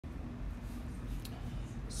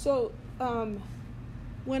So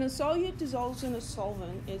when a solute dissolves in a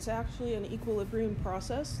solvent, it's actually an equilibrium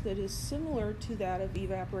process that is similar to that of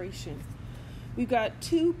evaporation. We've got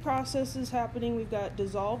two processes happening. We've got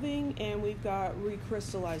dissolving and we've got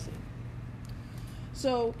recrystallizing.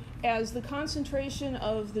 So as the concentration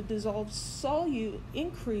of the dissolved solute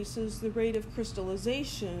increases, the rate of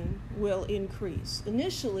crystallization will increase.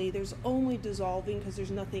 Initially, there's only dissolving because there's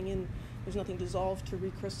nothing dissolved to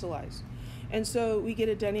recrystallize. And so we get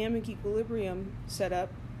a dynamic equilibrium set up.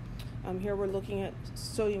 Here we're looking at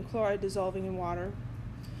sodium chloride dissolving in water.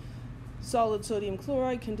 Solid sodium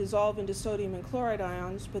chloride can dissolve into sodium and chloride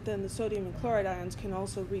ions, but then the sodium and chloride ions can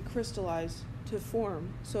also recrystallize to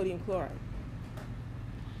form sodium chloride.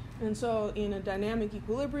 And so in a dynamic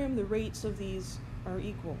equilibrium, the rates of these are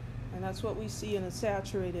equal. And that's what we see in a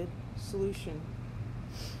saturated solution.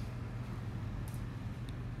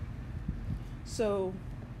 So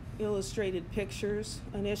illustrated pictures.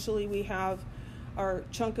 Initially we have our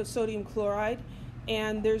chunk of sodium chloride,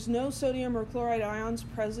 and there's no sodium or chloride ions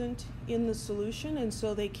present in the solution, and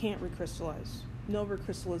so they can't recrystallize. No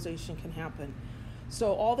recrystallization can happen.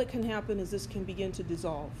 So all that can happen is this can begin to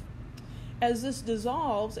dissolve. As this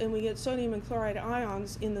dissolves and we get sodium and chloride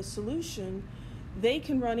ions in the solution, they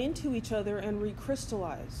can run into each other and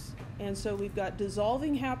recrystallize. And so we've got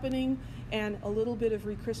dissolving happening and a little bit of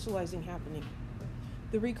recrystallizing happening.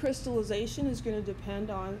 The recrystallization is going to depend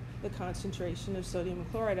on the concentration of sodium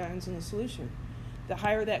and chloride ions in the solution. The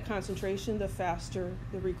higher that concentration, the faster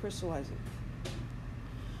the recrystallizing.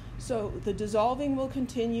 So the dissolving will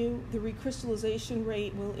continue, the recrystallization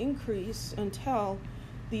rate will increase until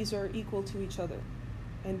these are equal to each other.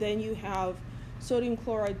 And then you have sodium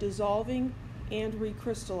chloride dissolving and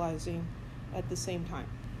recrystallizing at the same time.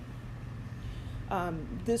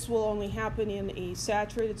 This will only happen in a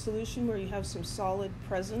saturated solution where you have some solid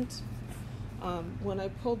present. When I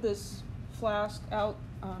pulled this flask out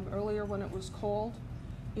earlier when it was cold,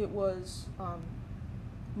 it was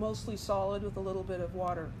mostly solid with a little bit of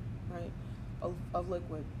water, right, of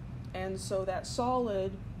liquid. And so that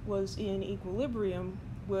solid was in equilibrium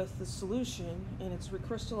with the solution, and it's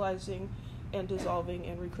recrystallizing and dissolving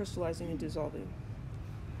and recrystallizing and dissolving.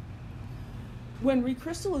 When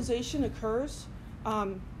recrystallization occurs,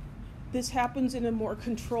 this happens in a more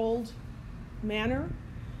controlled manner.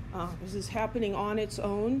 This is happening on its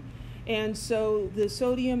own. And so the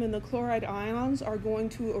sodium and the chloride ions are going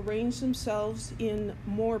to arrange themselves in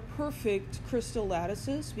more perfect crystal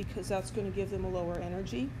lattices because that's going to give them a lower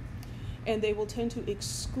energy. And they will tend to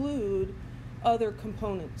exclude other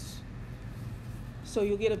components. So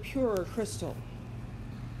you'll get a purer crystal.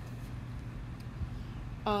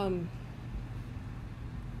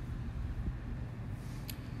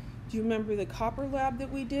 Do you remember the copper lab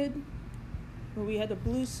that we did? Where we had a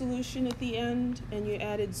blue solution at the end and you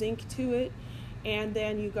added zinc to it, and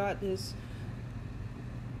then you got this,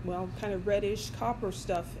 well, kind of reddish copper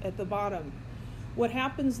stuff at the bottom. What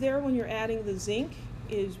happens there when you're adding the zinc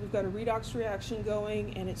is we've got a redox reaction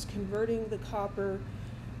going, and it's converting the copper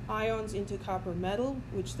ions into copper metal,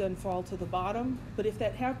 which then fall to the bottom. But if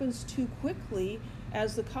that happens too quickly,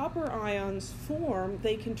 as the copper ions form,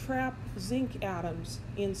 they can trap zinc atoms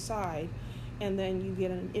inside, and then you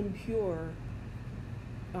get an impure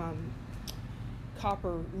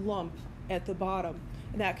copper lump at the bottom.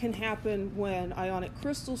 And that can happen when ionic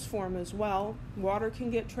crystals form as well. Water can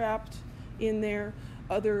get trapped in there,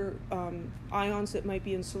 other ions that might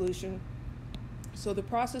be in solution. So the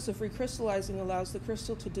process of recrystallizing allows the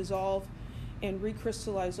crystal to dissolve and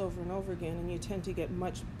recrystallize over and over again, and you tend to get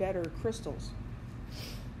much better crystals.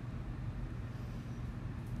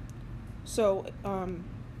 So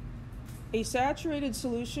a saturated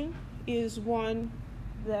solution is one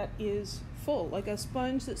that is full, like a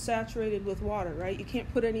sponge that's saturated with water, right? You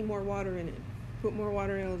can't put any more water in it. Put more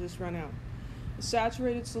water in, it'll just run out. A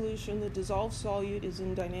saturated solution, the dissolved solute is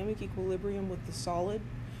in dynamic equilibrium with the solid.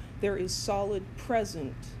 There is solid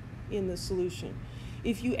present in the solution.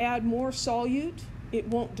 If you add more solute, it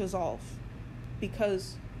won't dissolve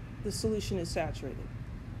because the solution is saturated.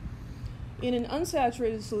 In an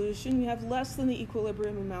unsaturated solution, you have less than the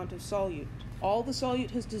equilibrium amount of solute. All the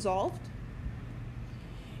solute has dissolved,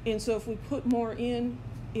 and so if we put more in,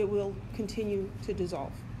 it will continue to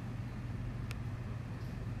dissolve.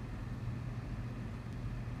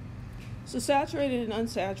 So saturated and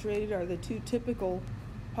unsaturated are the two typical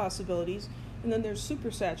possibilities, and then there's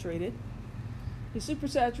supersaturated. The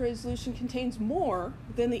supersaturated solution contains more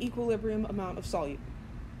than the equilibrium amount of solute.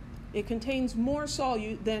 It contains more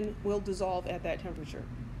solute than will dissolve at that temperature,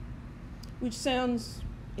 which sounds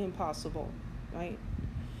impossible, right?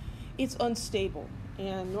 It's unstable,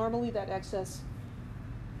 and normally that excess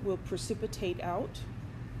will precipitate out.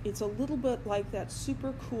 It's a little bit like that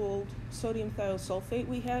super cooled sodium thiosulfate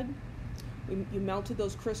we had. You melted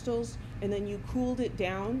those crystals and then you cooled it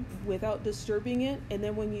down without disturbing it, and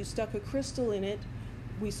then when you stuck a crystal in it,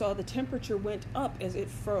 we saw the temperature went up as it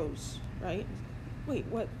froze, right? Wait,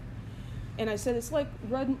 what? And I said, it's like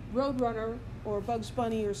Roadrunner or Bugs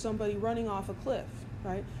Bunny or somebody running off a cliff,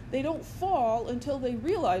 right? They don't fall until they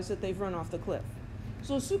realize that they've run off the cliff.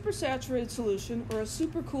 So a supersaturated solution or a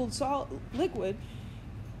supercooled liquid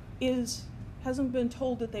hasn't been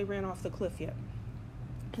told that they ran off the cliff yet.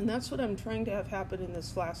 And that's what I'm trying to have happen in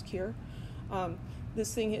this flask here.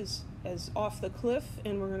 This thing is off the cliff,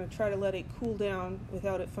 and we're going to try to let it cool down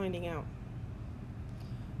without it finding out.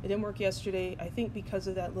 It didn't work yesterday, I think because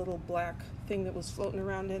of that little black thing that was floating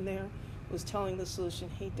around in there. It was telling the solution,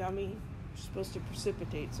 hey dummy, you're supposed to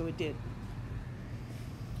precipitate, so it did.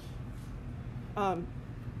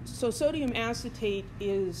 So sodium acetate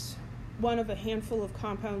is one of a handful of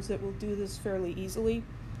compounds that will do this fairly easily.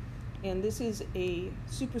 And this is a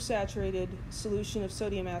supersaturated solution of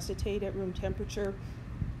sodium acetate at room temperature.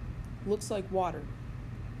 Looks like water.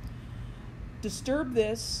 Disturb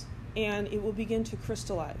this and it will begin to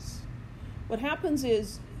crystallize. What happens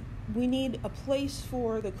is we need a place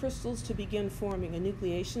for the crystals to begin forming, a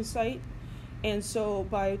nucleation site. And so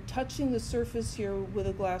by touching the surface here with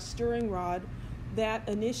a glass stirring rod, that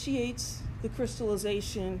initiates the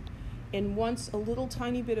crystallization, and once a little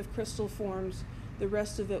tiny bit of crystal forms, the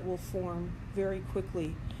rest of it will form very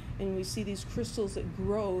quickly. And we see these crystals that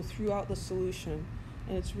grow throughout the solution,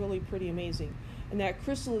 and it's really pretty amazing. And that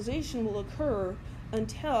crystallization will occur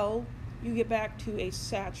until you get back to a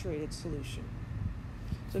saturated solution.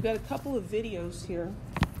 So I've got a couple of videos here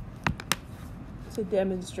to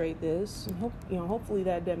demonstrate this, and hopefully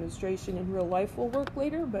that demonstration in real life will work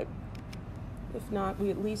later, but if not, we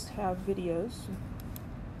at least have videos.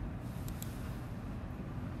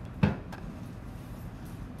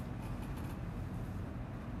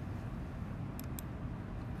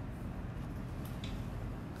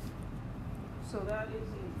 So that is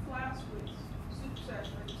a flask with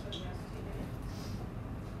supersaturated sodium acetate in it.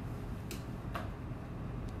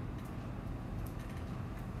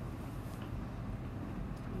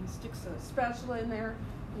 And he sticks a spatula in there,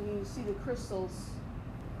 and you see the crystals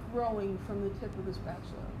growing from the tip of the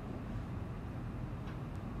spatula.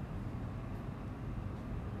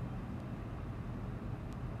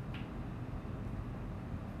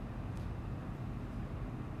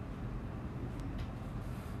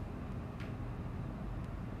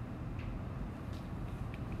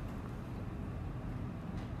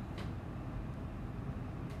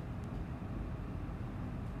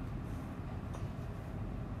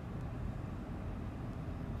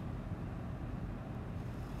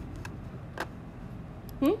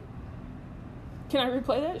 Can I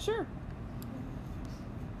replay that? Sure.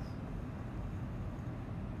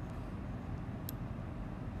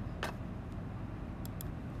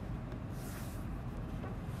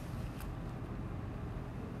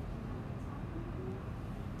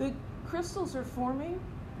 The crystals are forming,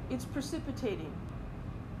 it's precipitating.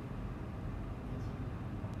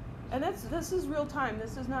 And this is real time.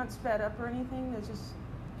 This is not sped up or anything. It's just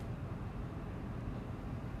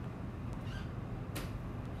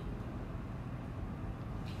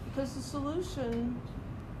because the solution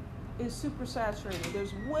is supersaturated.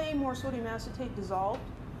 There's way more sodium acetate dissolved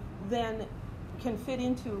than can fit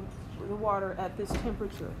into the water at this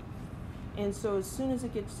temperature. And so as soon as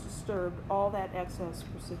it gets disturbed, all that excess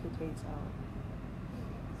precipitates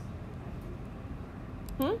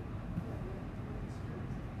out.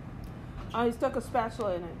 I stuck a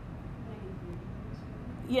spatula in it.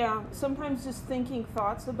 Yeah, sometimes just thinking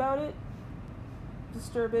thoughts about it,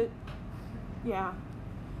 disturb it. Yeah.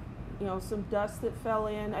 Some dust that fell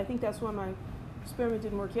in. I think that's why my experiment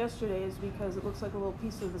didn't work yesterday, is because it looks like a little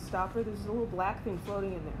piece of the stopper. There's a little black thing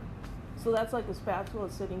floating in there. So that's like a spatula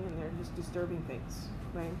sitting in there, just disturbing things,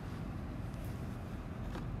 right?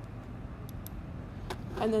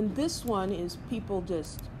 And then this one is people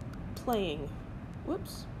just playing.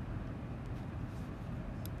 Whoops.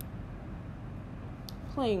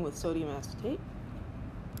 Playing with sodium acetate.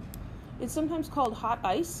 It's sometimes called hot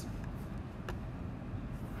ice.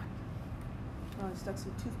 I stuck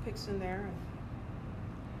some toothpicks in there. And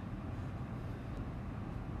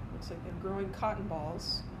looks like they're growing cotton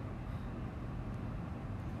balls.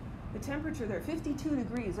 The temperature there, 52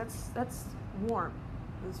 degrees. That's warm.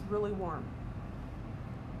 It's really warm.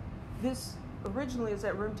 This originally is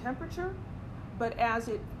at room temperature, but as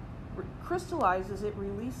it crystallizes, it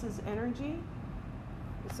releases energy.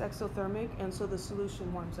 It's exothermic, and so the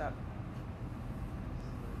solution warms up.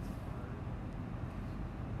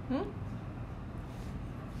 Hmm?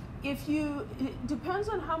 It depends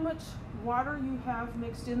on how much water you have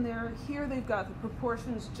mixed in there. Here they've got the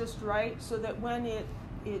proportions just right so that when it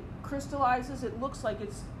crystallizes, it looks like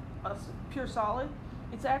it's a pure solid.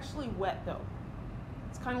 It's actually wet though.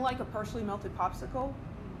 It's kind of like a partially melted popsicle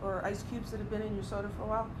or ice cubes that have been in your soda for a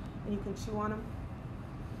while, and you can chew on them.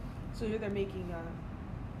 So here they're making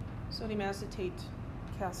sodium acetate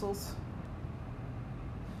castles.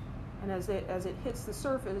 And as it hits the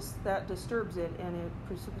surface, that disturbs it and it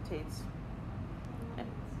precipitates. And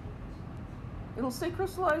it'll stay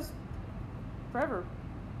crystallized forever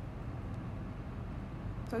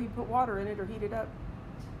until you put water in it or heat it up.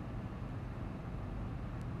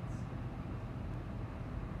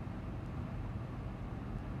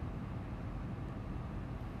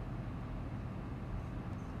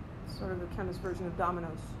 Sort of the chemist's version of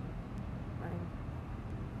dominoes, right?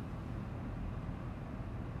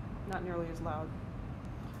 Not nearly as loud.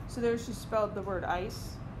 So there she spelled the word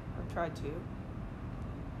ice, or tried to,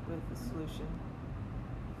 with the solution.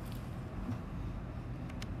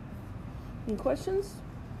 Any questions?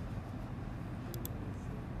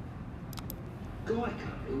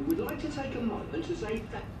 Geico would like to take a moment to say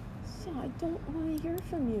that. So I don't want to hear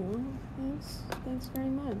from you. Thanks very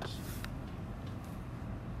much.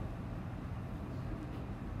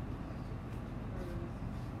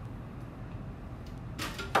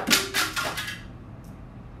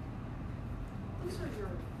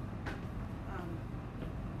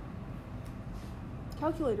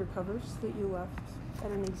 Calculator covers that you left at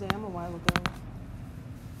an exam a while ago,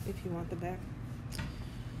 if you want them back.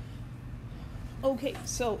 Okay,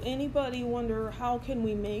 so anybody wonder how can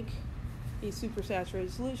we make a supersaturated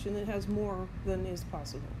solution that has more than is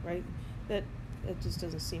possible, right? That just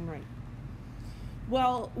doesn't seem right.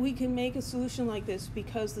 Well, we can make a solution like this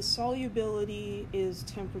because the solubility is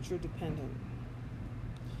temperature dependent.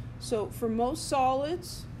 So for most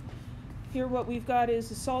solids, here what we've got is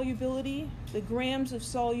the solubility, the grams of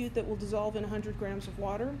solute that will dissolve in 100 grams of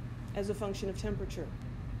water as a function of temperature.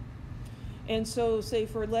 And so say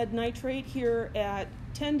for lead nitrate here at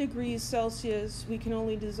 10 degrees Celsius, we can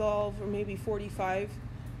only dissolve or maybe 45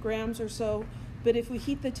 grams or so. But if we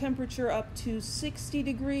heat the temperature up to 60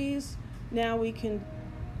 degrees, now we can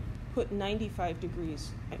put 95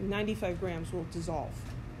 degrees. 95 grams will dissolve,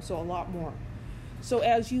 so a lot more. So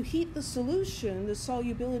as you heat the solution, the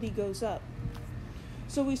solubility goes up.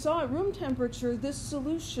 So we saw at room temperature, this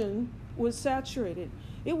solution was saturated.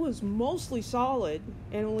 It was mostly solid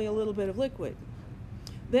and only a little bit of liquid.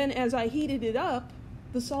 Then as I heated it up,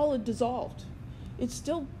 the solid dissolved. It's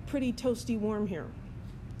still pretty toasty warm here.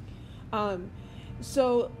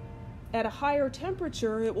 So at a higher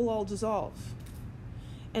temperature, it will all dissolve.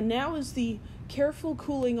 And now is the careful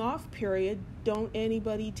cooling off period. Don't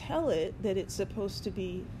anybody tell it that it's supposed to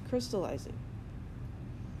be crystallizing.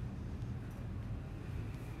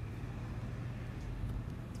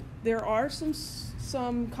 There are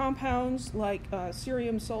some compounds like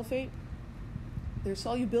cerium sulfate. Their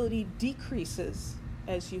solubility decreases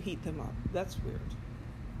as you heat them up. That's weird.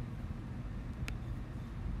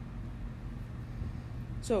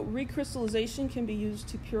 So recrystallization can be used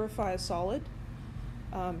to purify a solid.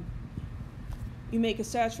 You make a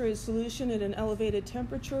saturated solution at an elevated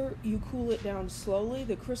temperature. You cool it down slowly.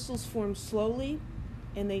 The crystals form slowly,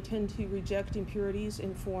 and they tend to reject impurities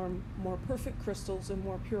and form more perfect crystals and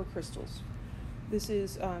more pure crystals. This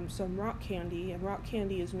is some rock candy, and rock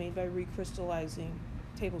candy is made by recrystallizing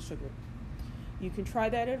table sugar. You can try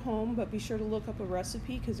that at home, but be sure to look up a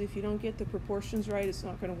recipe, because if you don't get the proportions right, it's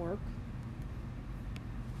not going to work.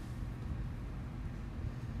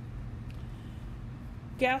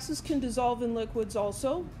 Gases can dissolve in liquids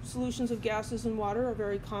also. Solutions of gases in water are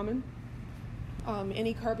very common.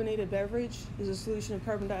 Any carbonated beverage is a solution of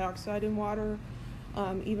carbon dioxide in water.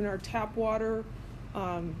 Even our tap water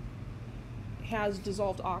has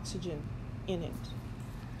dissolved oxygen in it.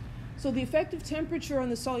 So the effective temperature on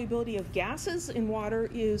the solubility of gases in water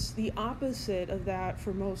is the opposite of that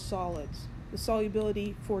for most solids. The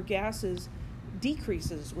solubility for gases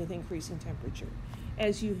decreases with increasing temperature.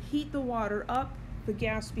 As you heat the water up, the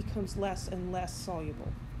gas becomes less and less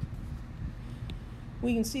soluble.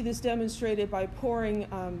 We can see this demonstrated by pouring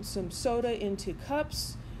some soda into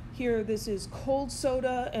cups. Here, this is cold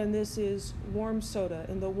soda, and this is warm soda.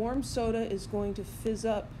 And the warm soda is going to fizz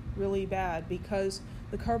up really bad because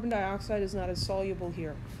the carbon dioxide is not as soluble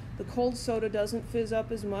here. The cold soda doesn't fizz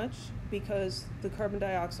up as much because the carbon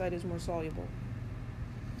dioxide is more soluble.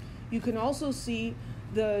 You can also see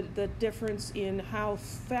the difference in how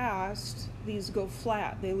fast these go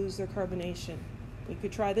flat. They lose their carbonation. You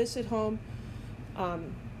could try this at home.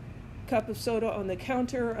 cup of soda on the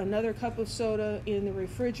counter, another cup of soda in the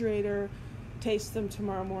refrigerator, taste them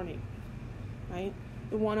tomorrow morning, right?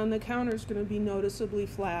 The one on the counter is going to be noticeably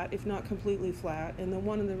flat, if not completely flat, and the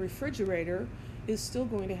one in the refrigerator is still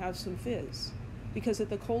going to have some fizz, because at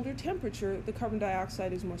the colder temperature, the carbon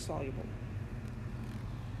dioxide is more soluble.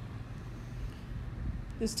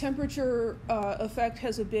 This temperature effect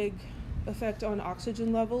has a big effect on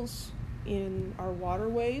oxygen levels in our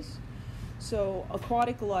waterways. So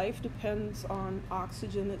aquatic life depends on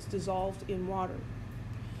oxygen that's dissolved in water.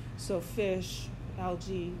 So fish,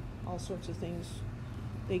 algae, all sorts of things,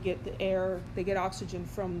 they get the air, they get oxygen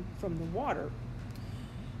from the water.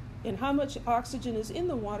 And how much oxygen is in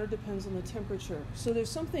the water depends on the temperature. So there's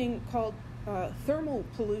something called thermal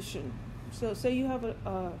pollution. So say you have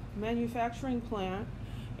a manufacturing plant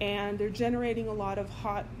and they're generating a lot of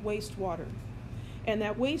hot wastewater. And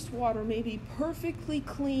that wastewater may be perfectly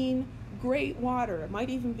clean, great water. It might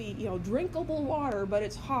even be, drinkable water, but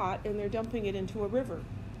it's hot and they're dumping it into a river.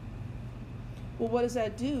 Well, what does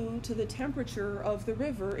that do to the temperature of the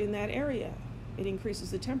river in that area? It increases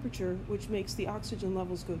the temperature, which makes the oxygen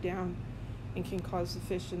levels go down and can cause the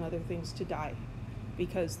fish and other things to die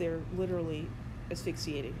because they're literally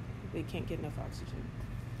asphyxiating. They can't get enough oxygen.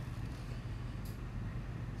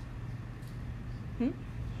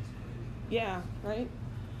 Yeah, right?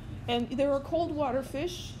 And there are cold water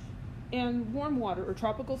fish and warm water or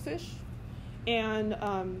tropical fish. And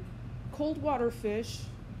cold water fish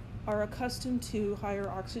are accustomed to higher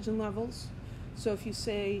oxygen levels. So if you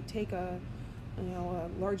say take a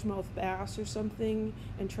largemouth bass or something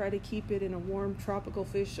and try to keep it in a warm tropical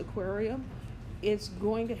fish aquarium, it's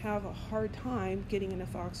going to have a hard time getting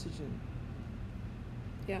enough oxygen.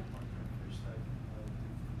 Yeah.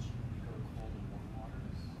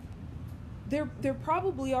 There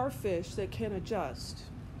probably are fish that can adjust,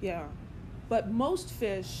 yeah, but most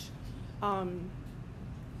fish are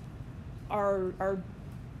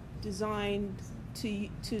designed to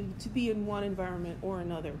be in one environment or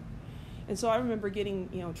another. And so I remember getting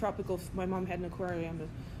tropical. My mom had an aquarium to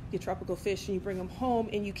get tropical fish, and you bring them home,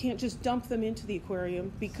 and you can't just dump them into the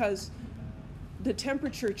aquarium because the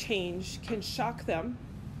temperature change can shock them.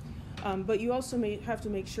 But you also may have to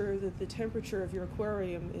make sure that the temperature of your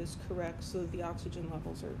aquarium is correct so that the oxygen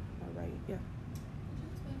levels are right. Yeah.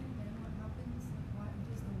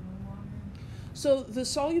 So the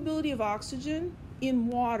solubility of oxygen in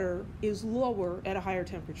water is lower at a higher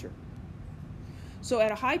temperature. So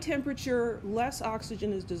at a high temperature, less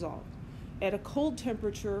oxygen is dissolved. At a cold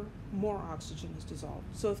temperature, more oxygen is dissolved.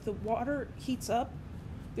 So if the water heats up,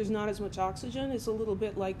 there's not as much oxygen. It's a little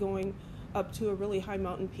bit like going up to a really high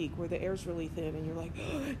mountain peak where the air's really thin and you're like,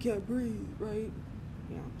 oh, I can't breathe, right?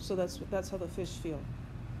 Yeah, so that's how the fish feel.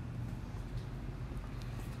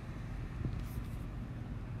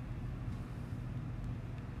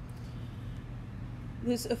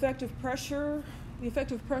 This effective pressure, the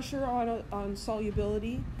effective pressure on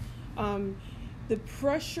solubility, the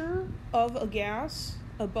pressure of a gas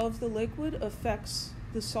above the liquid affects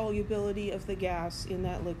the solubility of the gas in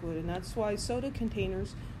that liquid, and that's why soda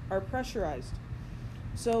containers are pressurized.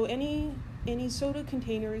 So any soda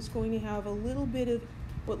container is going to have a little bit of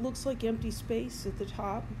what looks like empty space at the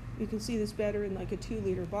top. You can see this better in like a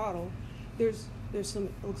 2-liter bottle. There's some,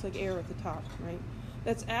 it looks like air at the top, right?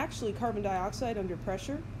 That's actually carbon dioxide under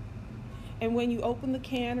pressure. And when you open the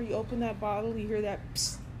can or you open that bottle, you hear that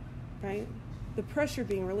psst, right? The pressure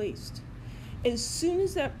being released. As soon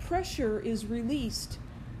as that pressure is released,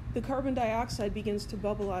 the carbon dioxide begins to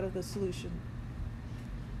bubble out of the solution.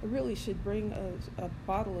 I really should bring a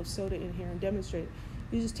bottle of soda in here and demonstrate it.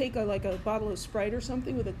 You just take a bottle of Sprite or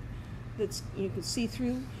something that's you can see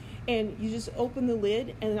through, and you just open the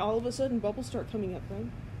lid, and all of a sudden bubbles start coming up, right?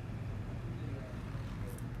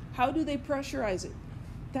 How do they pressurize it?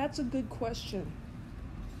 That's a good question.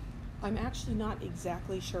 I'm actually not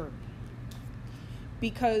exactly sure.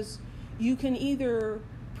 Because you can either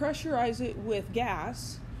pressurize it with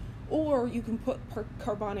gas, or you can put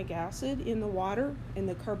carbonic acid in the water, and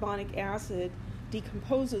the carbonic acid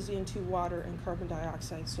decomposes into water and carbon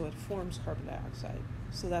dioxide, so it forms carbon dioxide.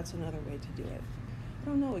 So that's another way to do it. I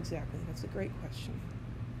don't know exactly. That's a great question.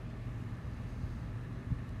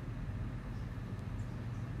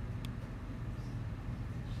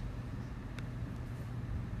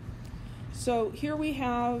 So here we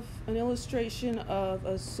have an illustration of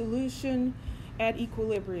a solution at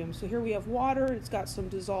equilibrium. So here we have water, it's got some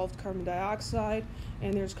dissolved carbon dioxide,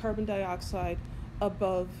 and there's carbon dioxide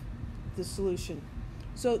above the solution.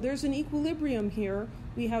 So there's an equilibrium here.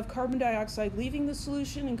 We have carbon dioxide leaving the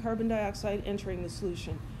solution and carbon dioxide entering the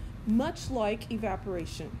solution, much like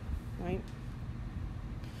evaporation, right?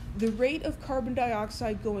 The rate of carbon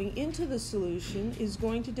dioxide going into the solution is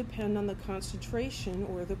going to depend on the concentration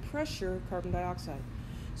or the pressure of carbon dioxide.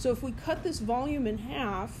 So if we cut this volume in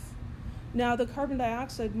half, now the carbon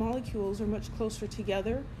dioxide molecules are much closer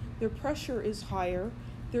together, their pressure is higher,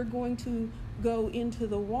 they're going to go into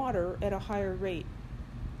the water at a higher rate.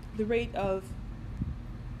 The rate of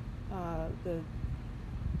the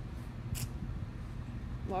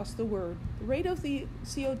rate of the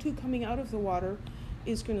CO2 coming out of the water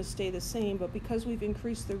is going to stay the same, but because we've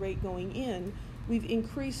increased the rate going in, we've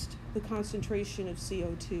increased the concentration of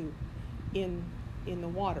CO2 in the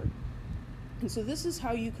water. And so this is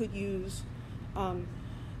how you could use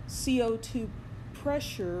CO2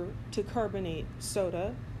 pressure to carbonate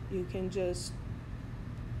soda. You can just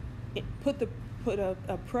put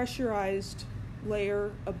a pressurized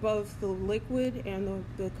layer above the liquid, and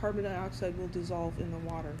the carbon dioxide will dissolve in the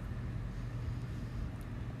water.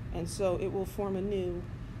 And so it will form a new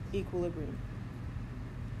equilibrium.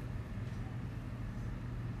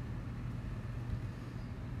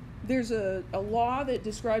 There's a law that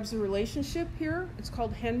describes the relationship here. It's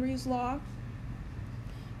called Henry's law.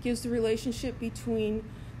 It gives the relationship between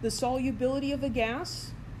the solubility of a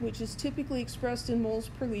gas, which is typically expressed in moles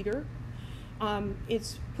per liter.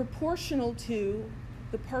 It's proportional to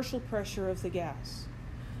the partial pressure of the gas.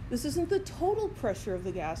 This isn't the total pressure of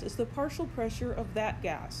the gas, it's the partial pressure of that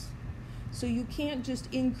gas. So you can't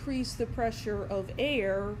just increase the pressure of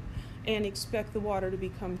air and expect the water to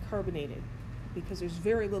become carbonated, because there's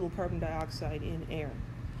very little carbon dioxide in air.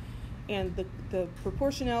 And the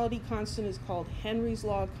proportionality constant is called Henry's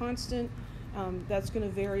law constant. That's going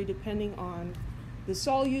to vary depending on the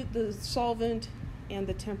solvent, and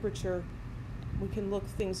the temperature. We can look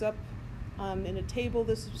things up in a table.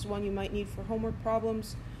 This is one you might need for homework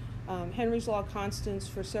problems. Henry's law constants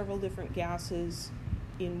for several different gases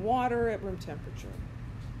in water at room temperature.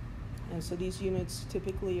 And so these units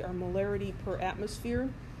typically are molarity per atmosphere.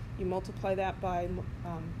 You multiply that by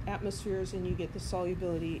atmospheres and you get the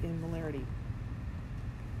solubility in molarity.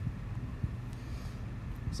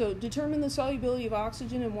 So determine the solubility of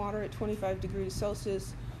oxygen in water at 25 degrees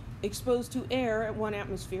Celsius exposed to air at 1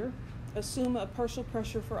 atmosphere. Assume a partial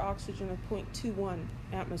pressure for oxygen of 0.21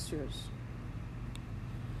 atmospheres.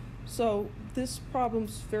 So this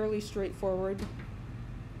problem's fairly straightforward.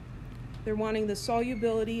 They're wanting the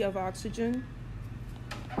solubility of oxygen.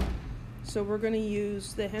 So we're going to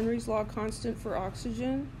use the Henry's law constant for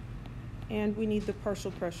oxygen, and we need the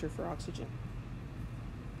partial pressure for oxygen.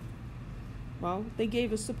 Well, they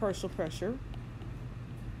gave us the partial pressure.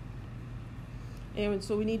 And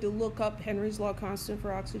so we need to look up Henry's law constant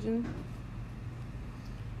for oxygen.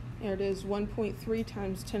 And it is 1.3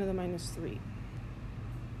 times 10 to the minus 3.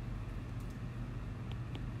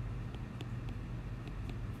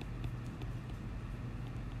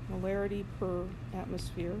 Molarity per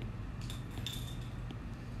atmosphere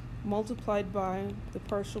multiplied by the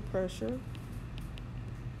partial pressure.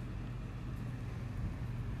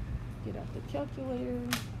 Get out the calculator.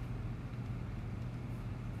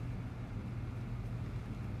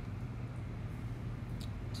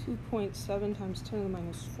 .7 times 10 to the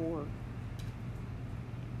minus 4.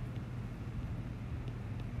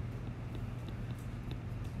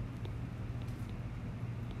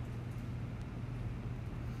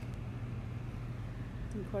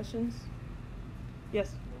 Any questions?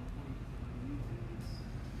 Yes?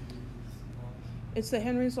 It's the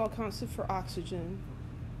Henry's law constant for oxygen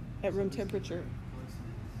at room temperature.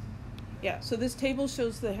 Yeah, so this table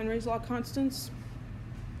shows the Henry's law constants.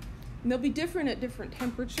 And they'll be different at different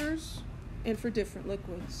temperatures and for different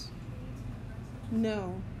liquids.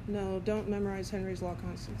 No, don't memorize Henry's law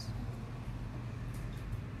constants.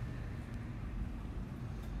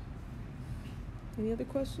 Any other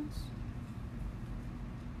questions?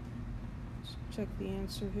 Let's check the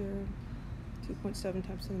answer here. 2.7 times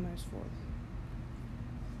 10 to the minus 4.